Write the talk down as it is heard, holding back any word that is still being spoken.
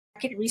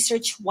Market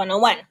Research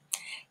 101,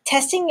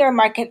 testing your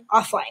market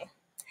offline.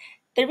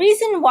 The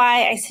reason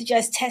why I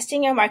suggest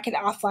testing your market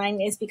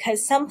offline is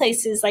because some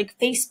places like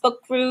Facebook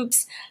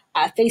groups,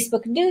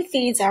 Facebook news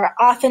feeds are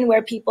often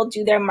where people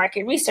do their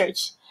market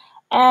research.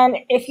 And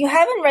if you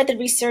haven't read the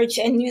research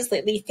and news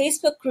lately,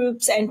 Facebook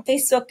groups and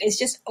Facebook is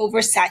just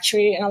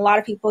oversaturated, and a lot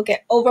of people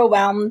get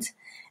overwhelmed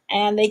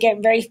and they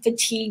get very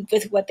fatigued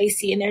with what they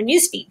see in their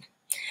newsfeed.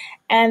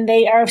 And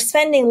they are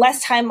spending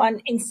less time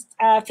on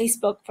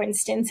Facebook, for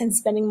instance, and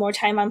spending more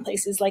time on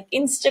places like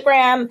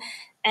Instagram,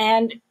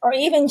 and or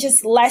even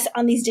just less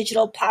on these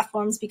digital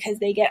platforms because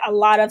they get a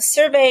lot of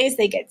surveys,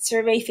 they get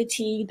survey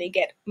fatigue, they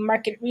get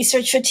market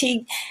research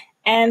fatigue,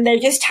 and they're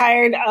just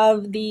tired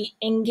of the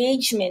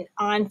engagement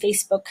on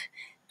Facebook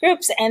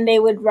groups, and they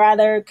would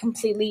rather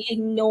completely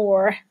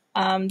ignore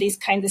these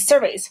kinds of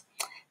surveys.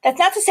 That's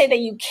not to say that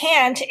you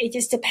can't, it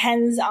just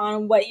depends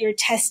on what you're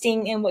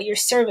testing and what you're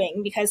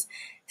surveying, because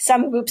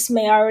some groups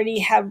may already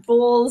have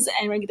rules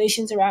and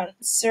regulations around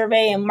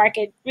survey and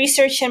market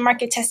research and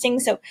market testing.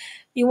 So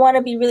you want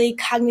to be really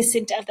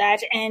cognizant of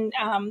that and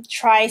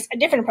try a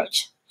different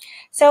approach.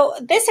 So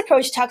this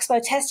approach talks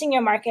about testing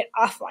your market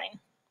offline.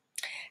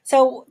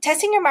 So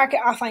testing your market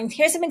offline,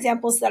 here's some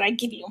examples that I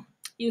give you.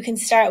 You can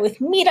start with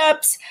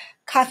meetups,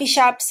 coffee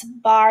shops,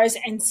 bars,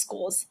 and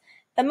schools.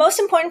 The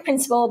most important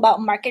principle about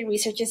market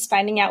research is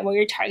finding out where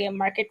your target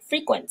market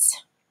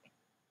frequents.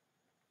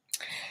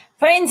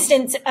 For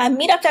instance,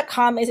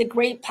 meetup.com is a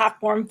great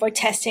platform for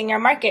testing your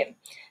market.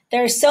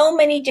 There are so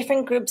many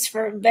different groups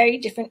for very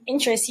different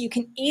interests. You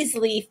can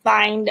easily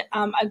find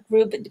a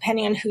group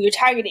depending on who you're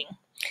targeting.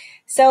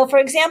 So for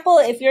example,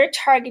 if you're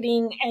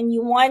targeting and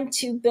you want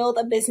to build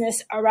a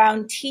business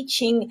around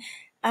teaching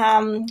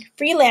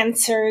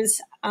freelancers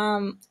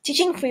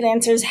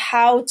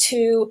how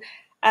to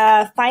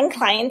find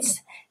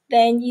clients,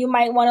 then you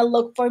might want to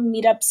look for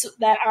meetups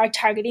that are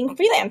targeting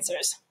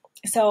freelancers.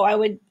 So I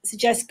would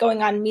suggest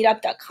going on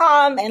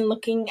meetup.com and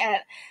looking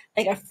at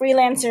like a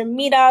freelancer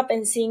meetup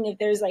and seeing if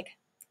there's like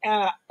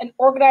an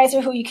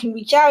organizer who you can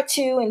reach out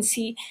to and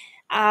see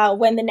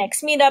when the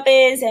next meetup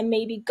is, and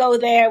maybe go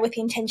there with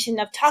the intention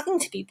of talking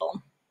to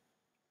people.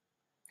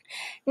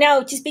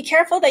 Now, just be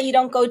careful that you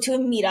don't go to a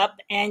meetup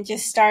and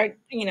just start,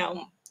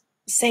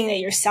 saying that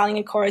you're selling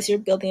a course, you're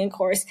building a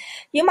course.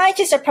 You might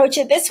just approach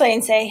it this way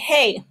and say,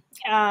 hey,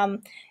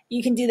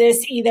 you can do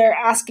this, either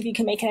ask if you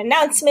can make an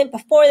announcement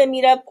before the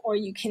meetup, or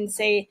you can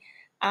say,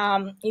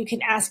 you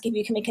can ask if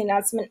you can make an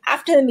announcement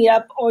after the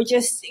meetup, or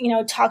just,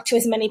 talk to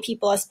as many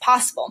people as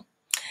possible.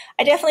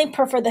 I definitely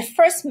prefer the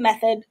first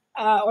method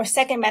or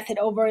second method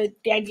over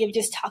the idea of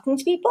just talking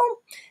to people,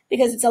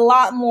 because it's a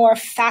lot more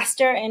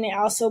faster and it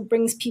also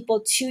brings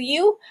people to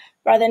you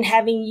rather than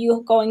having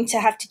you going to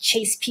have to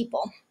chase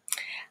people.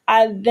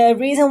 The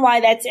reason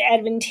why that's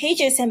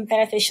advantageous and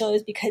beneficial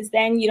is because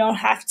then you don't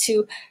have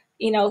to,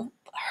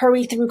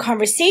 hurry through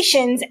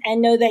conversations,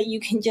 and know that you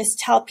can just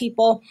tell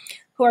people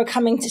who are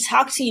coming to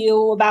talk to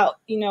you about,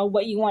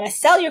 what you want to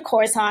sell your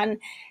course on,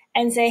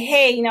 and say,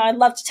 hey, I'd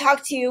love to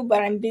talk to you,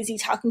 but I'm busy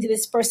talking to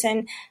this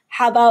person.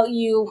 How about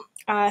you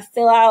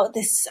fill out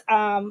this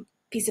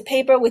piece of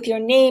paper with your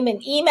name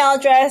and email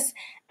address,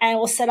 and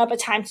we'll set up a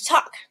time to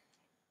talk.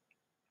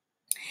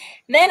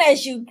 Then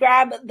as you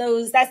grab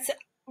those, that's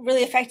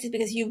really effective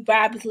because you've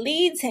grabbed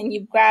leads and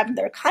you've grabbed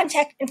their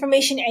contact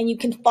information, and you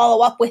can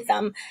follow up with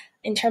them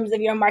in terms of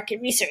your market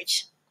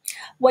research.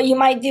 What you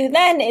might do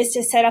then is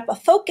to set up a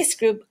focus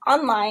group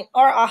online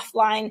or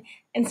offline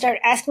and start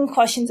asking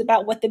questions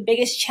about what the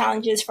biggest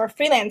challenges for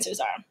freelancers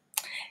are.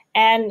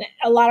 And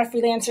a lot of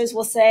freelancers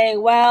will say,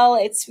 well,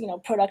 it's,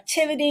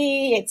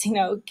 productivity, it's,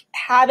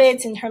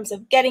 habits in terms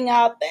of getting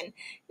up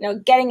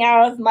and, getting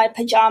out of my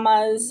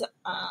pajamas,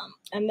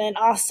 and then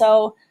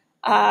also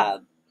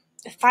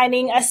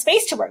finding a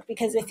space to work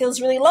because it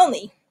feels really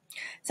lonely.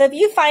 So if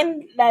you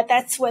find that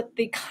that's what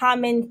the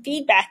common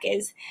feedback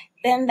is,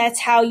 then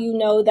that's how you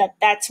know that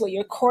that's what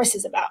your course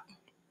is about.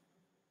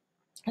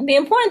 And the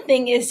important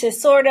thing is to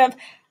sort of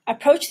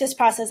approach this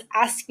process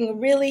asking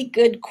really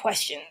good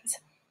questions.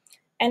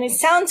 And it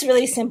sounds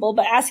really simple,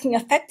 but asking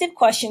effective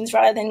questions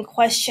rather than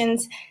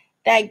questions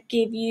that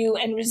give you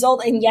and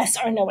result in yes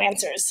or no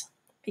answers.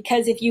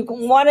 Because if you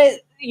want to,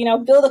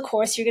 build a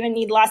course, you're going to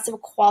need lots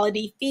of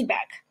quality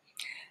feedback.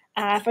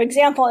 For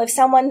example, if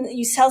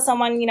you tell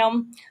someone,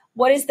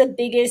 what is the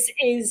biggest,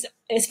 is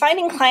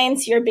finding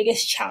clients your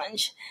biggest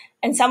challenge?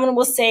 And someone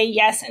will say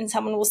yes, and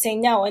someone will say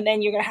no. And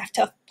then you're going to have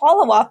to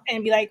follow up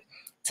and be like,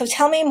 so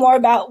tell me more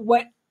about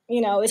what,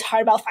 is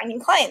hard about finding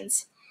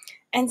clients.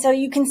 And so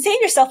you can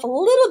save yourself a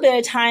little bit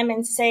of time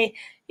and say,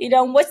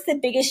 what's the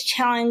biggest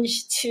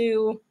challenge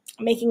to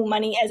making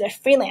money as a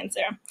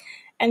freelancer?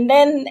 And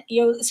then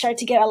you'll start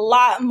to get a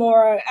lot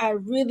more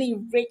really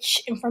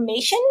rich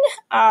information,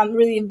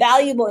 really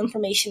valuable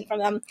information from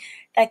them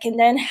that can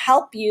then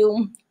help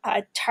you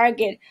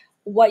target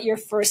what your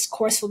first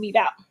course will be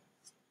about.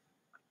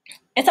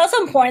 It's also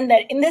important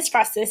that in this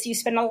process, you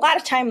spend a lot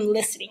of time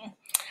listening.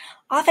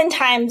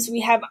 Oftentimes, we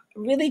have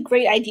really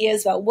great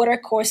ideas about what our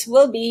course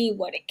will be,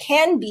 what it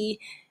can be,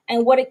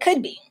 and what it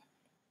could be.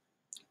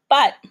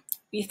 But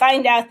we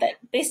find out that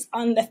based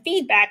on the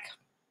feedback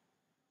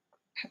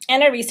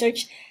and our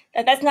research,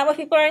 that that's not what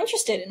people are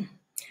interested in.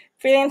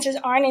 Freelancers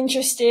aren't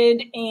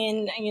interested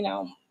in,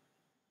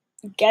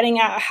 getting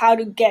out how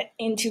to get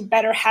into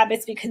better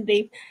habits because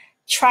they've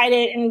tried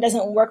it and it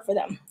doesn't work for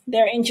them.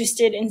 They're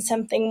interested in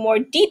something more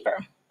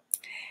deeper.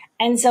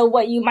 And so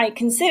what you might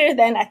consider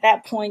then at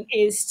that point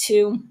is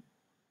to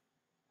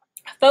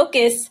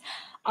focus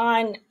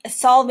on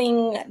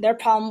solving their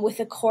problem with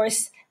a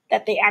course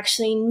that they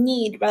actually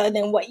need rather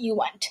than what you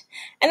want.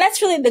 And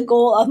that's really the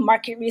goal of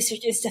market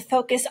research, is to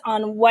focus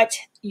on what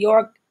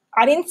your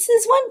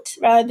audiences want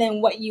rather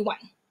than what you want.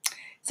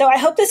 So I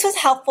hope this was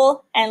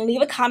helpful, and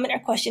leave a comment or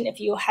question if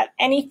you have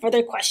any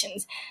further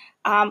questions.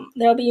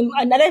 There'll be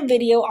another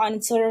video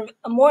on sort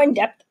of more in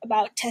depth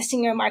about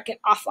testing your market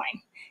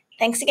offline.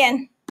 Thanks again.